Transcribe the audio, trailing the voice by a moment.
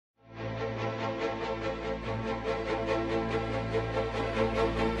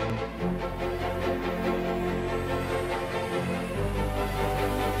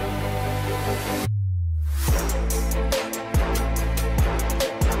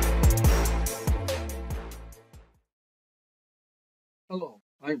Hello,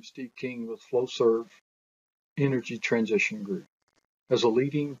 I'm Steve King with Flowserve Energy Transition Group. As a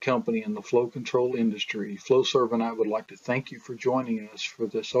leading company in the flow control industry, Flowserve and I would like to thank you for joining us for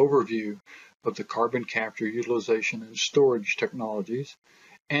this overview of the carbon capture, utilization, and storage technologies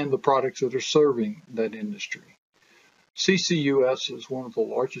and the products that are serving that industry. CCUS is one of the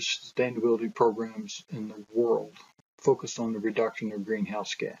largest sustainability programs in the world, focused on the reduction of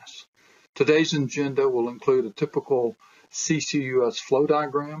greenhouse gas. Today's agenda will include a typical CCUS flow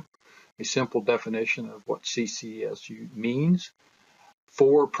diagram, a simple definition of what CCUS means,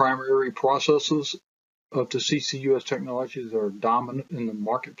 4 primary processes of the CCUS technologies that are dominant in the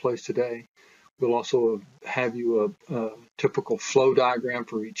marketplace today. We'll also have you a typical flow diagram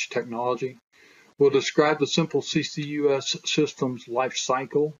for each technology. We'll describe the simple CCUS system's life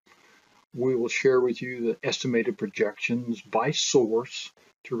cycle. We will share with you the estimated projections by source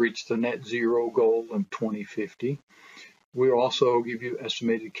to reach the net zero goal in 2050. We'll also give you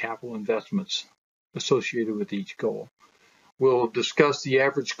estimated capital investments associated with each goal. We'll discuss the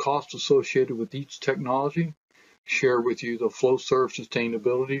average cost associated with each technology, share with you the Flowserve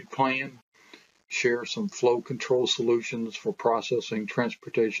sustainability plan, share some flow control solutions for processing,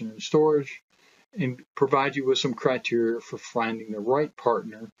 transportation, and storage, and provide you with some criteria for finding the right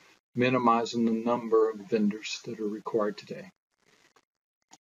partner, minimizing the number of vendors that are required today.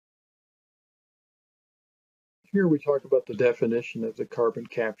 Here we talk about the definition of the carbon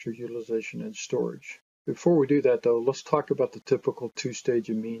capture, utilization, and storage. Before we do that, though, let's talk about the typical 2-stage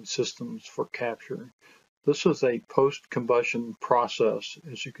amine systems for capture. This is a post-combustion process.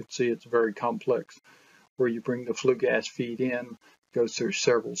 As you can see, it's very complex, where you bring the flue gas feed in, goes through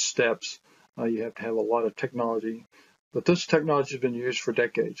several steps. You have to have a lot of technology, but this technology has been used for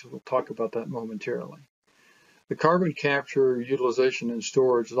decades. We'll talk about that momentarily. The carbon capture, utilization, and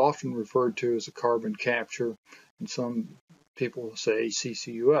storage is often referred to as a carbon capture, and some people will say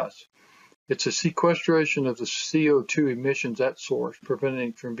CCUS. It's a sequestration of the CO2 emissions at source,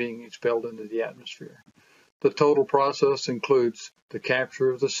 preventing it from being expelled into the atmosphere. The total process includes the capture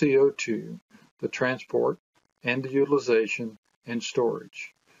of the CO2, the transport, and the utilization and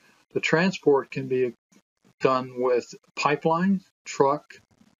storage. The transport can be done with pipelines, truck,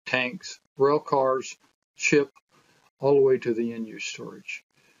 tanks, rail cars, ship, all the way to the end-use storage.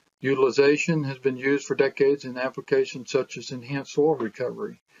 Utilization has been used for decades in applications such as enhanced oil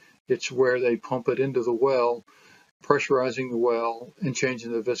recovery. It's where they pump it into the well, pressurizing the well and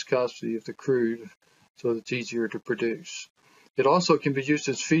changing the viscosity of the crude so that it's easier to produce. It also can be used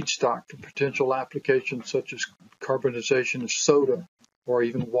as feedstock for potential applications such as carbonization of soda or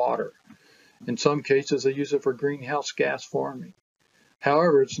even water. In some cases, they use it for greenhouse gas farming.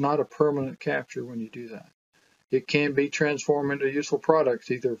 However, it's not a permanent capture when you do that. It can be transformed into useful products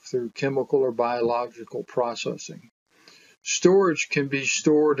either through chemical or biological processing. Storage can be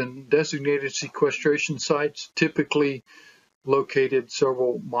stored in designated sequestration sites, typically located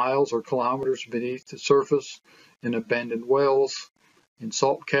several miles or kilometers beneath the surface, in abandoned wells, in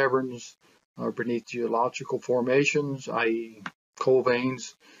salt caverns, or beneath geological formations, i.e. coal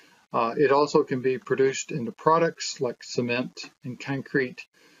veins. It also can be produced into products like cement and concrete,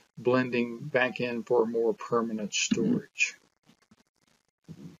 blending back in for more permanent storage.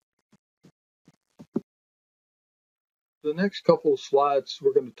 The next couple of slides,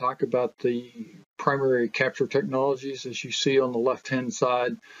 we're going to talk about the primary capture technologies. As you see on the left-hand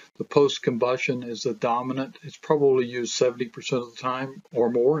side, the post-combustion is the dominant. It's probably used 70% of the time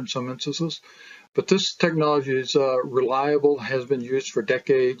or more in some instances. But this technology is reliable, has been used for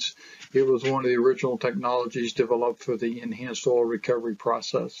decades. It was one of the original technologies developed for the enhanced oil recovery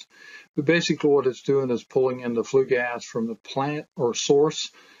process. But basically what it's doing is pulling in the flue gas from the plant or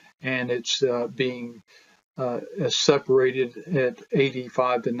source, and it's being separated at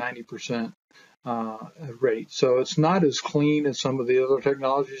 85 to 90% rate. So it's not as clean as some of the other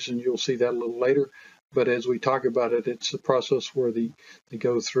technologies, and you'll see that a little later. But as we talk about it, it's a process where they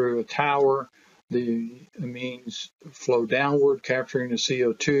go through a tower. The amines flow downward, capturing the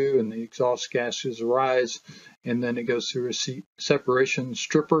CO2, and the exhaust gases arise, and then it goes through a separation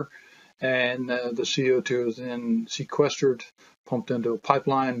stripper, and the CO2 is then sequestered, pumped into a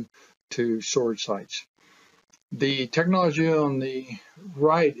pipeline to storage sites. The technology on the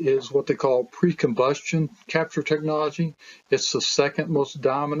right is what they call pre-combustion capture technology. It's the second most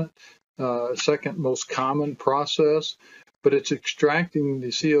dominant, second most common process, but it's extracting the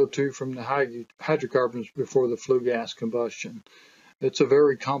CO2 from the hydrocarbons before the flue gas combustion. It's a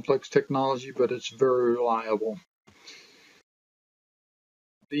very complex technology, but it's very reliable.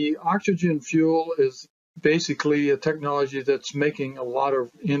 The oxygen fuel is basically a technology that's making a lot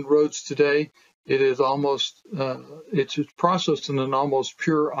of inroads today. It is almost, it's processed in an almost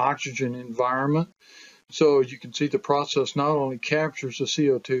pure oxygen environment. So you can see the process not only captures the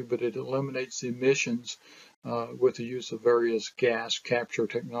CO2, but it eliminates the emissions with the use of various gas capture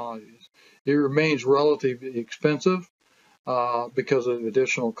technologies. It remains relatively expensive because of the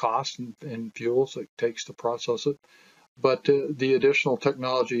additional cost and fuels it takes to process it. But the additional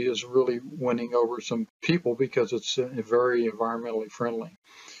technology is really winning over some people because it's very environmentally friendly.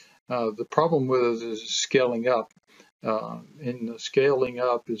 The problem with it is scaling up. And the scaling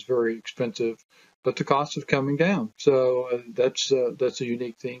up is very expensive, but the cost is coming down. So that's a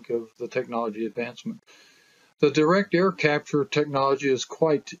unique thing of the technology advancement. The direct air capture technology is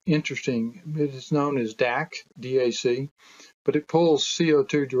quite interesting. It is known as DAC, but it pulls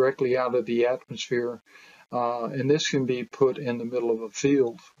CO2 directly out of the atmosphere, and this can be put in the middle of a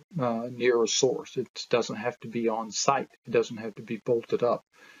field near a source. It doesn't have to be on site. It doesn't have to be bolted up.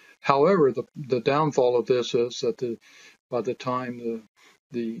 However, the downfall of this is that by the time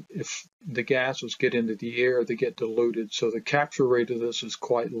if the gases get into the air, they get diluted. So the capture rate of this is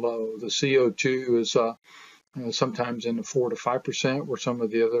quite low. The CO2 is sometimes in the 4 to 5%, where some of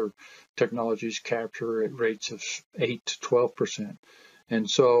the other technologies capture at rates of 8 to 12%. And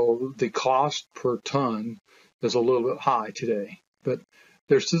so the cost per ton is a little bit high today. But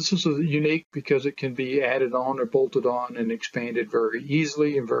this is unique because it can be added on or bolted on and expanded very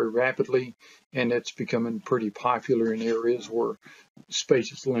easily and very rapidly, and it's becoming pretty popular in areas where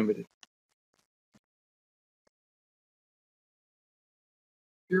space is limited.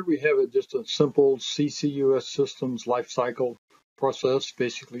 Here we have just a simple CCUS systems life cycle process,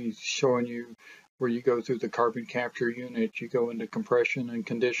 basically showing you where you go through the carbon capture unit, you go into compression and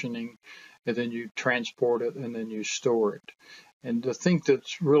conditioning, and then you transport it, and then you store it. And the thing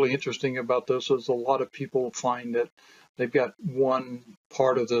that's really interesting about this is a lot of people find that they've got one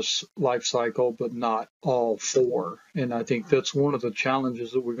part of this life cycle, but not all four. And I think that's one of the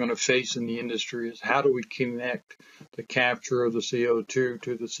challenges that we're going to face in the industry is how do we connect the capture of the CO2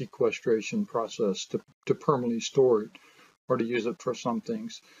 to the sequestration process to permanently store it or to use it for some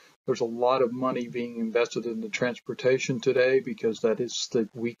things. There's a lot of money being invested in the transportation today because that is the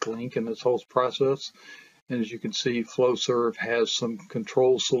weak link in this whole process. And as you can see, Flowserve has some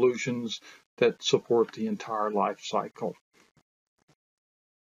control solutions that support the entire life cycle.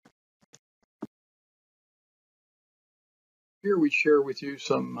 Here we share with you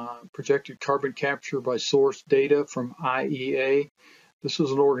some projected carbon capture by source data from IEA. This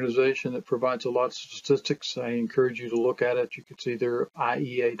is an organization that provides a lot of statistics. I encourage you to look at it. You can see they're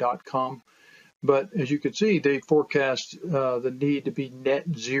IEA.com. But as you can see, they forecast the need to be net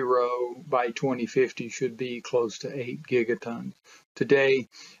zero by 2050 should be close to 8 gigatons. Today,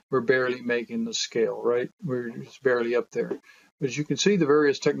 we're barely making the scale, right? We're just barely up there. But as you can see, the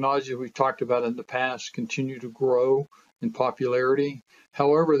various technologies we've talked about in the past continue to grow in popularity.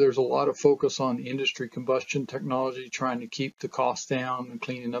 However, there's a lot of focus on industry combustion technology, trying to keep the costs down and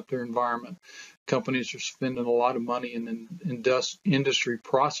cleaning up their environment. Companies are spending a lot of money in industry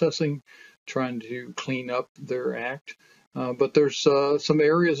processing, trying to clean up their act. But there's some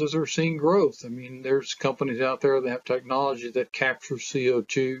areas that are seeing growth. I mean, there's companies out there that have technology that capture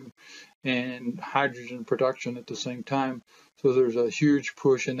CO2 and hydrogen production at the same time. So there's a huge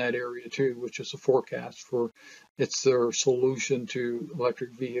push in that area too, which is a forecast for, it's their solution to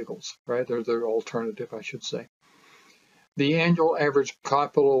electric vehicles, right? They're their alternative, I should say. The annual average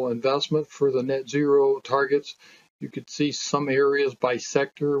capital investment for the net zero targets, you could see some areas by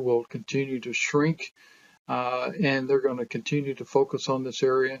sector will continue to shrink, and they're going to continue to focus on this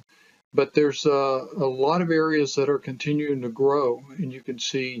area. But there's a lot of areas that are continuing to grow, and you can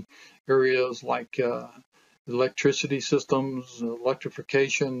see areas like electricity systems,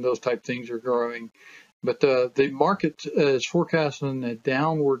 electrification, those type things are growing. But the market is forecasting a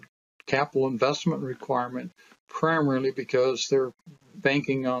downward capital investment requirement primarily because they're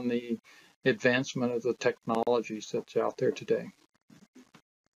banking on the advancement of the technologies that's out there today.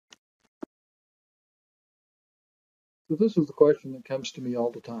 So this is the question that comes to me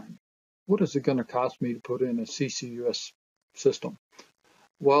all the time. What is it going to cost me to put in a CCUS system?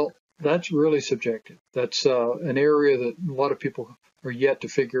 Well, that's really subjective. That's an area that a lot of people are yet to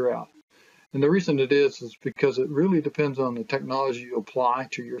figure out. And the reason it is because it really depends on the technology you apply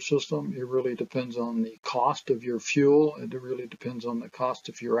to your system. It really depends on the cost of your fuel. It really depends on the cost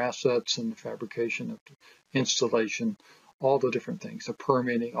of your assets and the fabrication of the installation, all the different things, the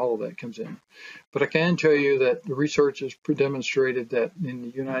permitting, all of that comes in. But I can tell you that the research has demonstrated that in the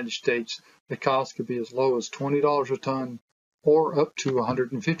United States, the cost could be as low as $20 a ton or up to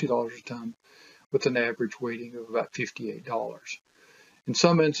 $150 a ton with an average weighting of about $58. In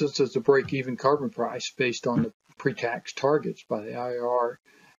some instances, a break-even carbon price based on the pre-tax targets by the IRR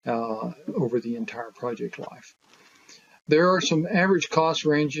over the entire project life. There are some average costs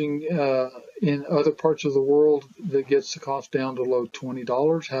ranging in other parts of the world that gets the cost down to low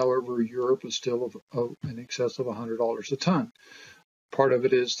 $20. However, Europe is still in excess of $100 a ton. Part of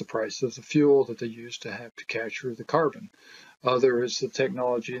it is the price of the fuel that they use to have to capture the carbon. Other is the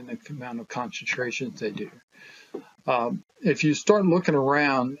technology and the amount of concentrations they do. If you start looking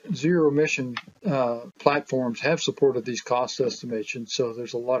around, zero emission platforms have supported these cost estimations, so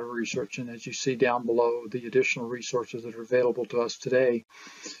there's a lot of research, and as you see down below, the additional resources that are available to us today,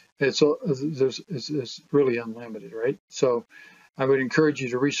 it's really unlimited, right? So I would encourage you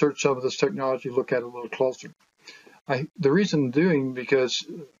to research some of this technology, look at it a little closer. The reason I'm doing, because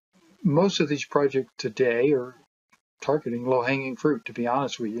most of these projects today are targeting low-hanging fruit, to be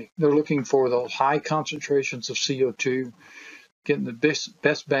honest with you. They're looking for those high concentrations of CO2, getting the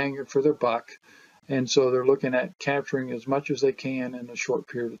best bang for their buck, and so they're looking at capturing as much as they can in a short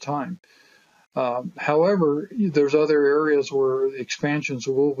period of time. However, there's other areas where expansions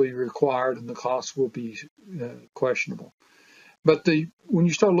will be required and the costs will be questionable. But when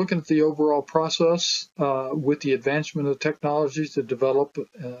you start looking at the overall process with the advancement of technologies that develop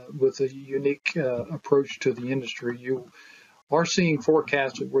with a unique approach to the industry, you are seeing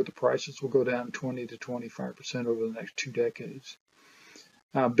forecasts of where the prices will go down 20 to 25% over the next 2 decades.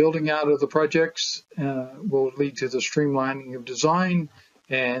 Building out of the projects will lead to the streamlining of design,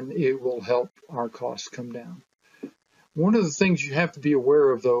 and it will help our costs come down. One of the things you have to be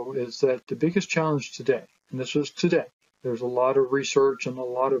aware of, though, is that the biggest challenge today, and this is today, there's a lot of research and a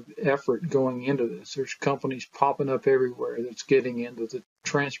lot of effort going into this. There's companies popping up everywhere that's getting into the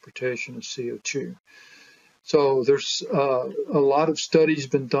transportation of CO2. So there's a lot of studies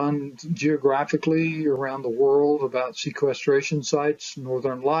been done geographically around the world about sequestration sites,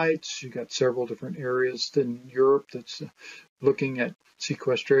 Northern Lights. You've got several different areas in Europe that's looking at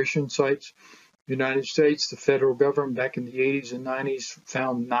sequestration sites. United States, the federal government back in the 80s and 90s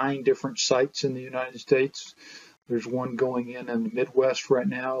found 9 different sites in the United States. There's one going in the Midwest right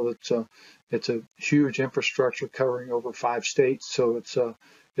now. It's a huge infrastructure covering over 5 states, so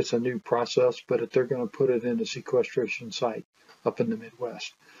it's a new process, but they're going to put it in a sequestration site up in the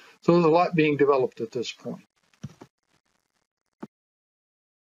Midwest. So there's a lot being developed at this point.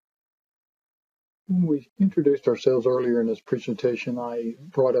 When we introduced ourselves earlier in this presentation, I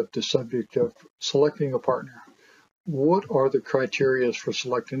brought up the subject of selecting a partner. What are the criteria for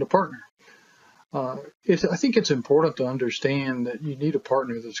selecting a partner? I think it's important to understand that you need a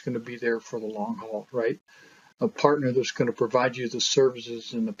partner that's going to be there for the long haul, right? A partner that's going to provide you the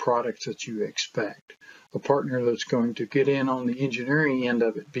services and the products that you expect. A partner that's going to get in on the engineering end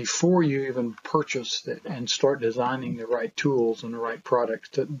of it before you even purchase it and start designing the right tools and the right products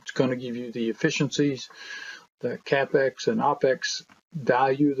that's going to give you the efficiencies, the CapEx and OpEx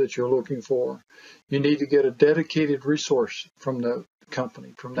value that you're looking for. You need to get a dedicated resource from the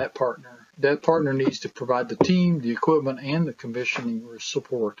company, from that partner. That partner needs to provide the team, the equipment, and the commissioning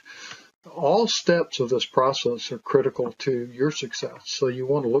support. All steps of this process are critical to your success, so you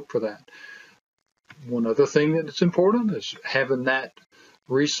want to look for that. One other thing that's important is having that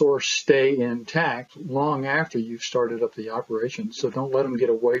resource stay intact long after you've started up the operation, so don't let them get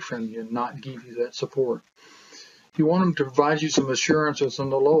away from you and not give you that support. You want them to provide you some assurances on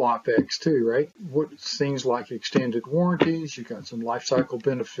the low OpEx too, right? Things like extended warranties, you got some life cycle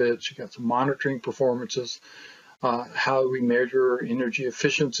benefits, you got some monitoring performances, how we measure energy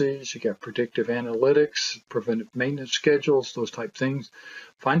efficiencies, you got predictive analytics, preventive maintenance schedules, those type things.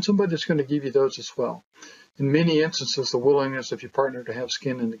 Find somebody that's going to give you those as well. In many instances, the willingness of your partner to have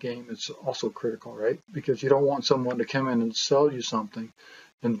skin in the game is also critical, right? Because you don't want someone to come in and sell you something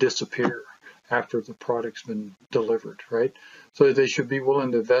and disappear after the product's been delivered, right? So they should be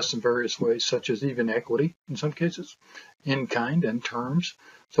willing to invest in various ways, such as even equity in some cases, in kind and terms.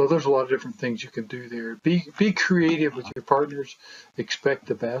 So there's a lot of different things you can do there. Be creative with your partners, expect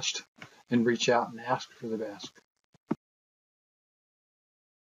the best, and reach out and ask for the best.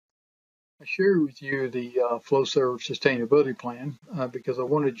 I share with you the Flowserve Sustainability Plan because I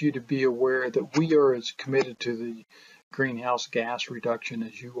wanted you to be aware that we are as committed to the greenhouse gas reduction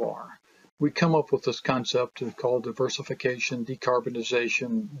as you are. We come up with this concept called diversification,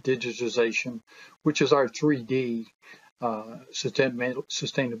 decarbonization, digitization, which is our 3D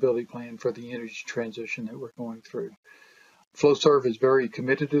sustainability plan for the energy transition that we're going through. Flowserve is very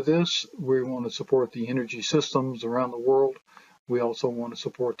committed to this. We want to support the energy systems around the world. We also want to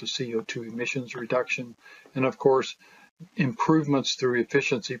support the CO2 emissions reduction, and of course, improvements through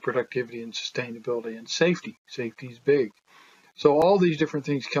efficiency, productivity, and sustainability, and safety. Safety is big. So all these different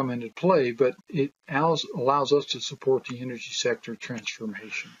things come into play, but it allows us to support the energy sector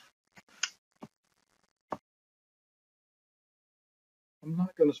transformation. I'm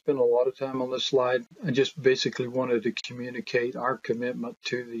not going to spend a lot of time on this slide. I just basically wanted to communicate our commitment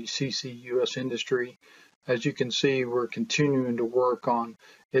to the CCUS industry. As you can see, we're continuing to work on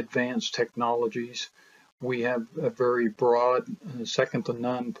advanced technologies. We have a very broad, second to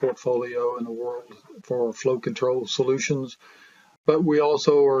none portfolio in the world for flow control solutions, but we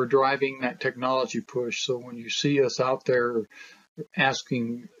also are driving that technology push. So when you see us out there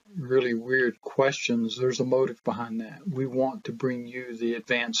asking really weird questions, there's a motive behind that. We want to bring you the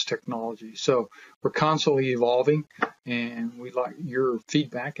advanced technology. So we're constantly evolving, and we like your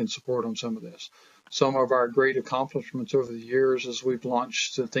feedback and support on some of this. Some of our great accomplishments over the years is we've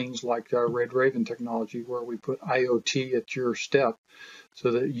launched things like our Red Raven technology, where we put IoT at your step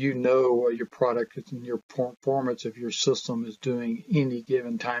so that you know what your product and your performance of your system is doing any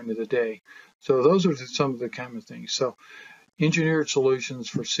given time of the day. So those are some of the kind of things. So engineered solutions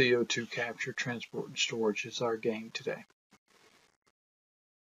for CO2 capture, transport, and storage is our game today.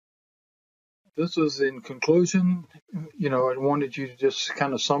 This is in conclusion. I wanted you to just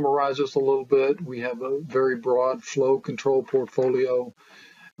kind of summarize this a little bit. We have a very broad flow control portfolio.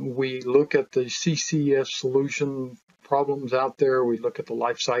 We look at the CCS solution problems out there. We look at the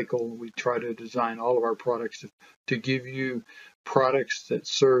life cycle. We try to design all of our products to give you products that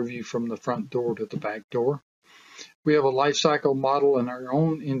serve you from the front door to the back door. We have a lifecycle model in our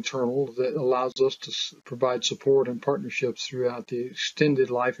own internal that allows us to provide support and partnerships throughout the extended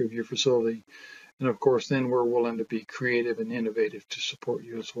life of your facility. And of course, then we're willing to be creative and innovative to support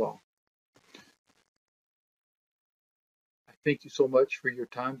you as well. I thank you so much for your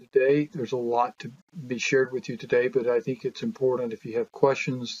time today. There's a lot to be shared with you today, but I think it's important if you have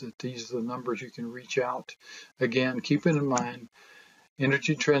questions that these are the numbers you can reach out. Again, keep it in mind,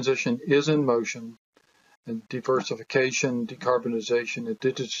 energy transition is in motion. And diversification, decarbonization, and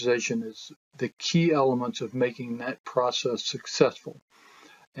digitization is the key elements of making that process successful.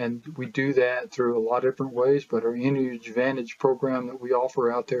 And we do that through a lot of different ways, but our Energy Advantage program that we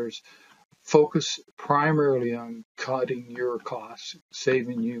offer out there is focused primarily on cutting your costs,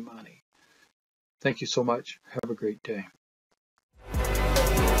 saving you money. Thank you so much. Have a great day.